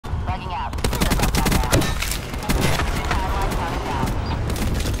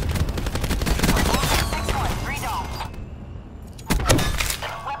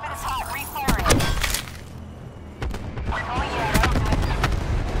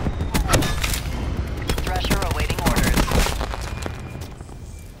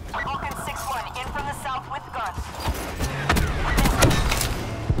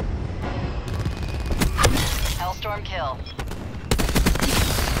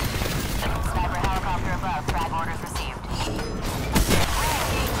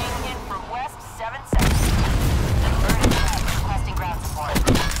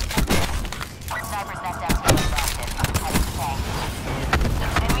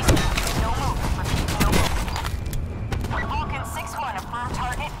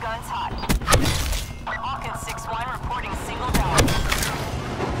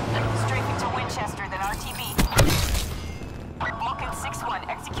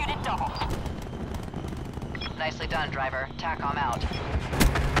double. Nicely done, driver. TACOM out.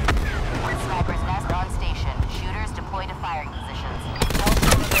 Sniper's nest on station. Shooters deploy to firing positions.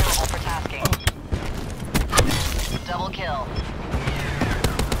 Hellstorm available for tasking. Double kill.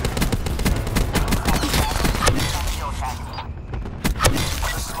 Fuel check.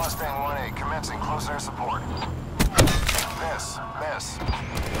 This is Mustang 1A, commencing close air support. Miss.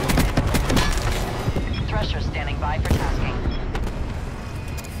 Thresher standing by for tasking.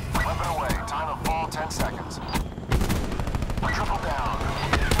 Weapon away, time of fall 10 seconds. Triple down.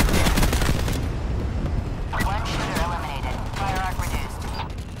 One shooter eliminated. Fire arc reduced.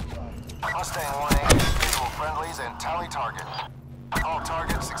 Mustang 1A, visual friendlies and tally target. All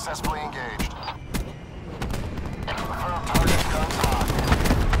targets successfully engaged. Confirm target guns hot.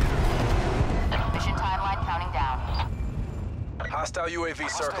 Mission timeline counting down. Hostile UAV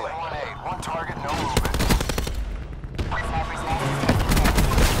circling. Mustang 1A, one target, no movement. Sniper's nest is taking hits.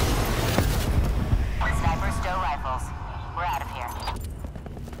 Sniper stow rifles. We're out of here.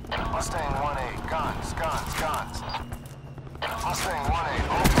 Mustang 1A, guns. Mustang 1A,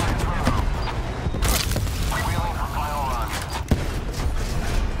 all targets removed. Wheeling for final run.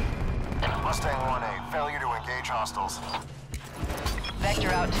 Mustang 1A, failure to engage hostiles. Vector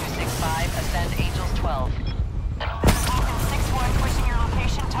out 265. Ascend Angels 12. This is Falcon 6-1, pushing your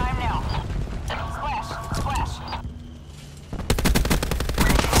location. Time now. Splash.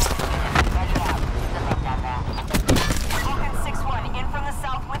 Ready out. Zip up down there. Falcon 6-1, in from the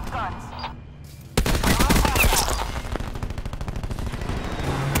south with guns.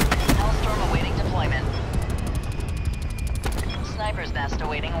 Hellstorm awaiting deployment. Sniper's nest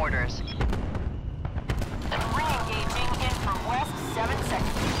awaiting orders. Re-engaging in from west, 7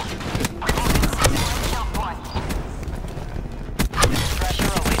 seconds. Falcon 6-1, killed one. Thresher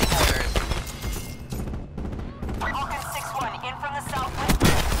awaiting orders. Falcon 6-1, in from the south with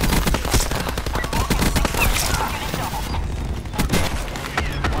guns. Falcon 6-1, unit double.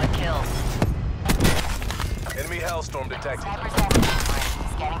 One kill. Enemy Hellstorm detected. Sniper's nest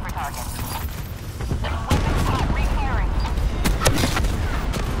scanning for targets. Weapons hot, refiring.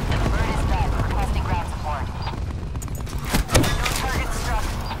 Bird is dead, requesting ground support. No target struck.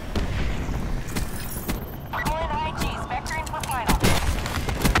 Calling IGs, vectoring for final.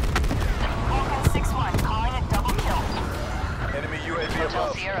 Falcon 6-1, calling a double kill. Enemy UAV Hotel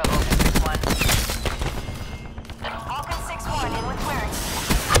above. Sierra Vulcan 6-1. Falcon 6-1, in with clearance.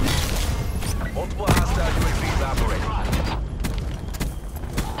 Multiple hostile UAVs operating.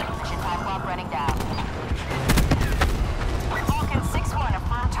 Mission time clock running down. Falcon 6-1,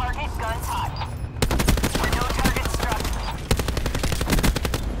 affirm target, guns hot. No target struck.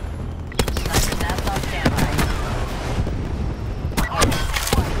 Sniper's nest on standby. Falcon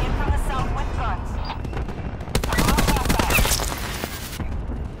 6-1, in from the south with guns. Move outside.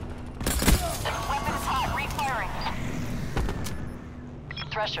 Weapons hot, refiring.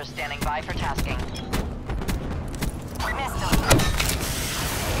 Thresher standing by for tasking. Missed him.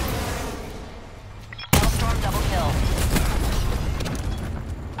 Hellstorm double kill.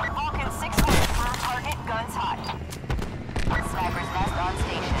 Falcon 6-1, affirm target, guns hot. Sniper's nest on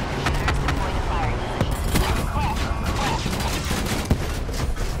station. Shooters deploy to firing positions. Flash.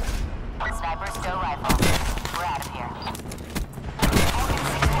 Sniper stow rifle. We're out of here. Falcon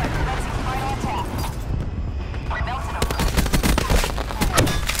 6-1, commencing final attack. Melted him.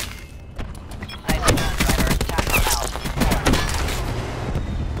 Nicely done, driver. TACOM out.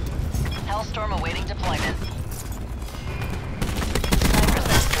 Hellstorm awaiting deployment. Sniper's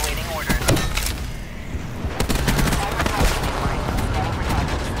nest awaiting orders. Sniper's nest inventory. Scanning for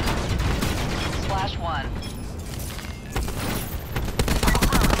targets. Splash 1.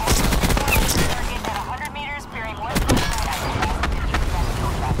 Target at 100 meters, bearing 1.9 after 50%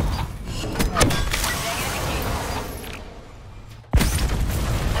 fuel check. Negative engagement.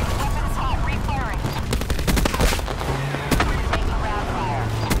 Weapons hot, refiring. Taking ground fire.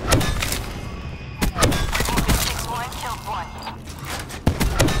 Falcon 6-1, killed one.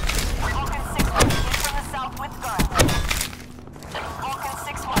 Falcon 6-1, in from the south with guns. Falcon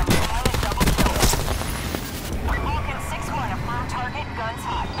 6-1, calling a double kill. Falcon 6-1, affirm target, guns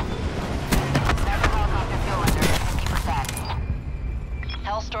hot. Sniper helicopter fuel under 50%.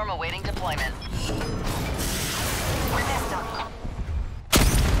 Hellstorm awaiting deployment. Missed him.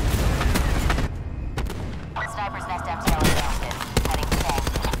 Sniper's nest MTL advanced. Heading to tank.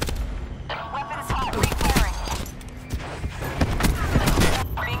 Weapons hot, refiring.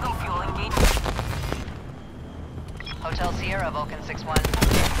 Bingo fuel engaged. Hotel Sierra Vulcan 6-1.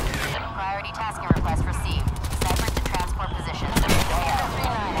 Priority tasking request received. Snipers to transport positions. Delta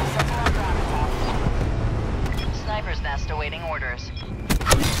 3-9 is setting up ground attack. Sniper's nest awaiting orders.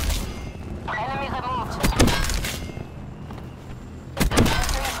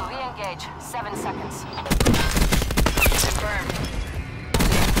 engage. 7 seconds. Confirmed.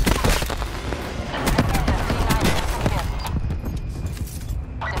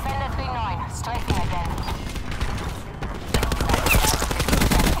 Defender 3-9, striking again.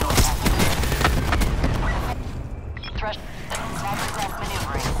 Thresh. Sniper's nest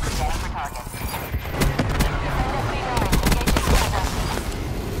maneuvering. Scanning for target. Defender 3-9, engaging sniper.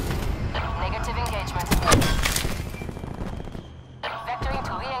 Negative engagement. Vectoring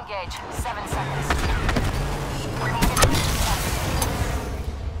to re-engage. 7 seconds.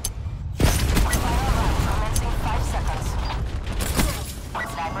 Final run, commencing 5 seconds.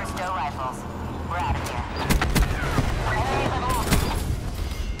 Sniper stow rifles. We're out of here. Enemy level.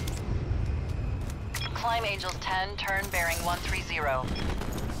 Climb Angels 10, turn bearing 130.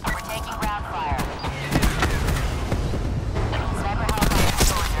 We're taking ground fire. Sniper helicopter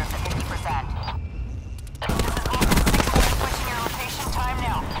fuel reserves at 50%. This is Vulcan 6-1, switching your location time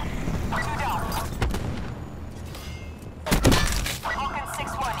now. 2 down. Vulcan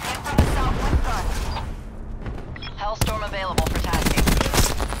 6-1, in from the south with guns. Hellstorm available for tasking.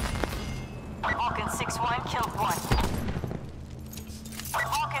 Vulcan 6-1, killed 1.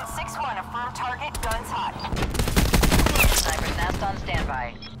 Vulcan 6-1, a firm target, guns hot. Sniper's nest on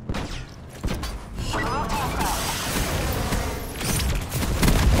standby. Remove hostile.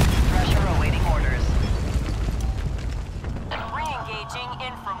 Thresher awaiting orders. Re-engaging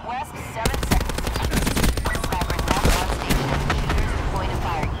in from west, 7 seconds. Sniper's nest on station. Shooters deployed to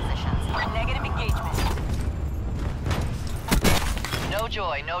firing positions. Negative engagement. No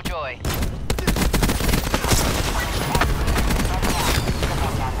joy, no joy.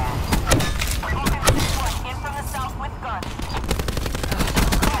 Vulcan 6-1, in from the south with guns.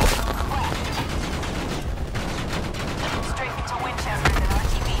 Strafing to Winchester and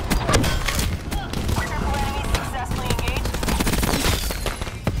RTB. Triple enemy successfully engaged.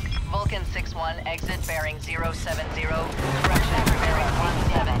 Vulcan 6-1, exit bearing 070. Correction, bearing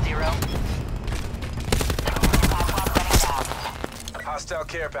 170. Hostile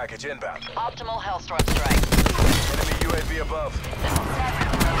care package inbound. Optimal Hellstorm strike. Enemy UAV above.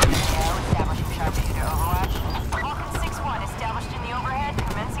 Establishing sharpshooter overwatch. Vulcan 6-1 established in the overhead,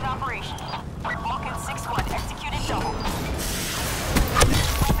 commencing operation. Vulcan 6-1 executed double.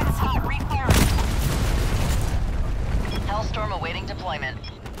 Weapons hot, refiring. Hellstorm awaiting deployment.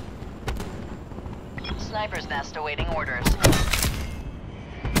 Sniper's nest awaiting orders.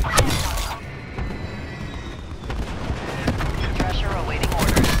 Thresher awaiting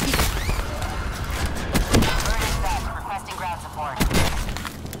orders. Bird is back, requesting ground support.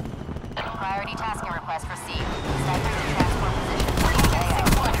 Priority tasking request received. Sniper to transport position. Vulcan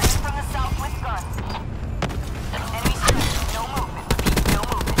 6-1 in from the south with guns. Enemy strength, no movement. Repeat, no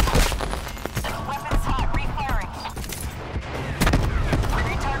movement. Weapons hot, refiring.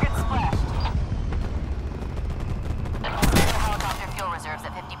 3 targets splashed. Sniper helicopter fuel reserves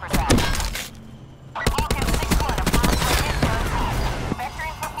at 50%. Vulcan 6-1, a firm target, guns hot.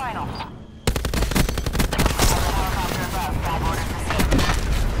 Vectoring for final. Sniper helicopter above, flag orders received.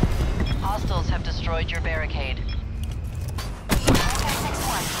 Hostiles have destroyed your barricade. Vulcan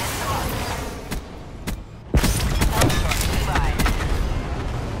 6-1, missed the mark. Hellstorm, goodbye.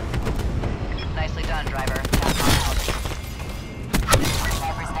 Nicely done, driver. Tap on out.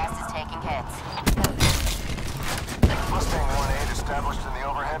 Sniper's nest is taking hits. Mustang 1-8 established in the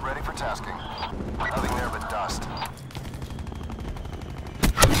overhead, ready for tasking. Nothing there but dust.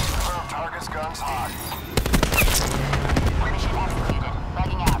 Confirmed targets, guns hot. Mission executed.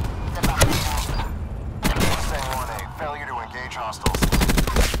 Logging out. The buffer now. Mustang 1-8, failure to engage hostiles.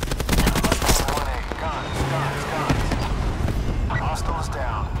 Mustang 1-8, guns. Hostile is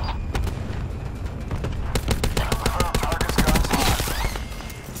down. Confirmed targets, guns hot.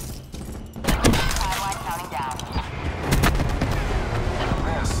 Timeline counting down.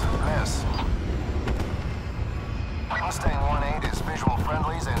 Miss. Mustang 1-8 is visual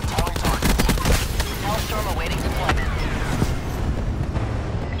friendlies and tally targets. Hellstorm awaiting deployment.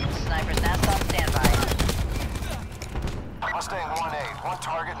 Sniper's nest on standby. Mustang 1-8, one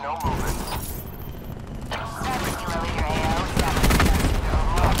target, no movement. Sniper kilo leader AO established.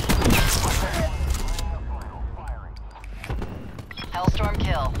 Hellstorm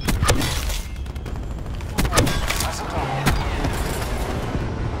kill. That's a double.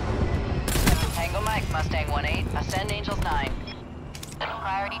 Tango Mike, Mustang 1-8. Ascend Angels 9.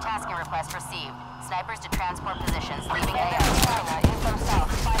 Priority tasking request received. Snipers to transport positions, leaving AO. China, in from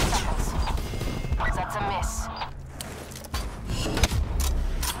south, 5 seconds. That's a miss.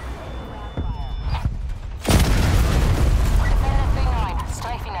 Defender 3-9,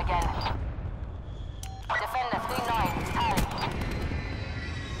 strafing again. Defender 3-9, tally.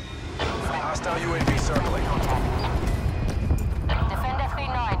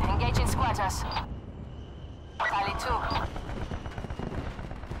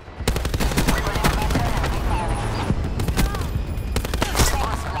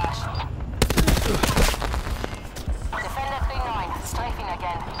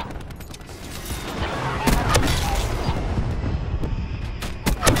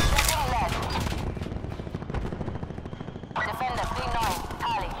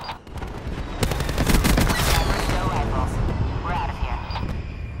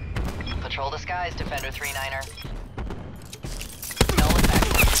 Defender 3-9er. No effect.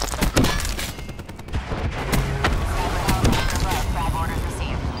 Frag orders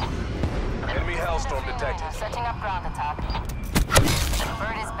received. Enemy Hellstorm detected. Setting up ground attack.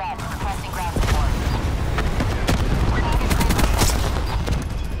 Bird is bad. Requesting ground support.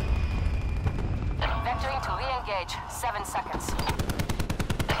 Vectoring to re-engage. 7 seconds.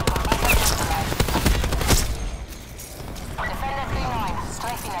 Defender 3-9.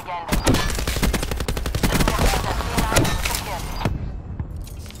 Strafing again. Defender 3-9 secured.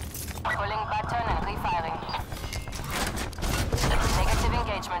 Pulling button and refiring. Negative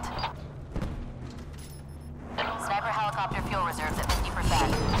engagement. Sniper helicopter fuel reserves at 50%.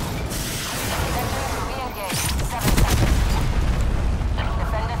 Vectoring to re-engage. 7 seconds.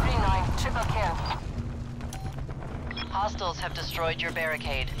 Defender 3-9. Triple kill. Hostiles have destroyed your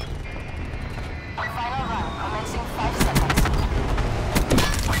barricade. Final run. Commencing 5 seconds.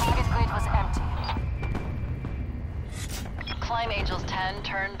 Target grid was empty. Climb Angels 10,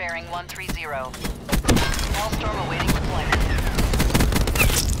 turn bearing 130. Hellstorm awaiting deployment.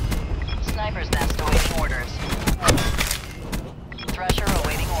 Sniper's Nest awaiting orders. Thresher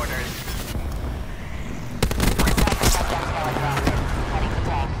awaiting orders. Sniper subject telegraph. Heading to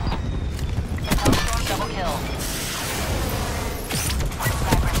tank. Hellstorm double kill.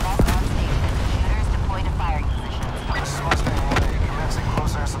 Sniper's Nest on station. Shooters deployed to firing positions. This is Mustang 1A, commencing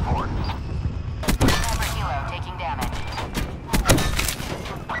close air support. Sniper Kilo taking damage.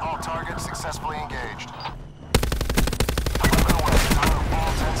 All targets successfully engaged. Weapon away, time of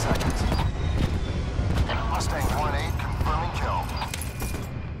all 10 seconds. Mustang 1A confirming kill.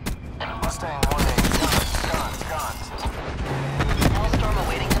 Mustang 1A, guns. Hellstorm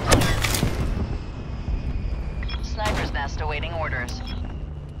awaiting deployment. Sniper's Nest awaiting orders.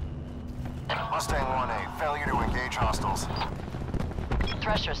 Mustang 1A, failure to engage hostiles.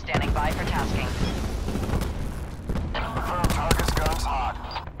 Thresher standing by for tasking. Confirm targets, guns hot.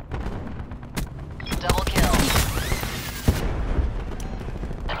 Double kill.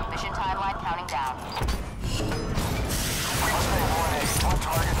 Mission timeline counting down. Mustang 1A, one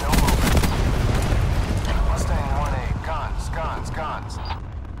target, no movement. Mustang 1A, guns.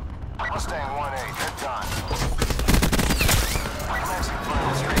 Mustang 1A, they're done. Commencing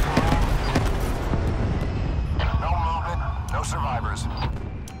final street. No movement, no survivors.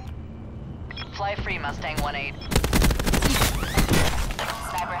 Fly free, Mustang 1-8.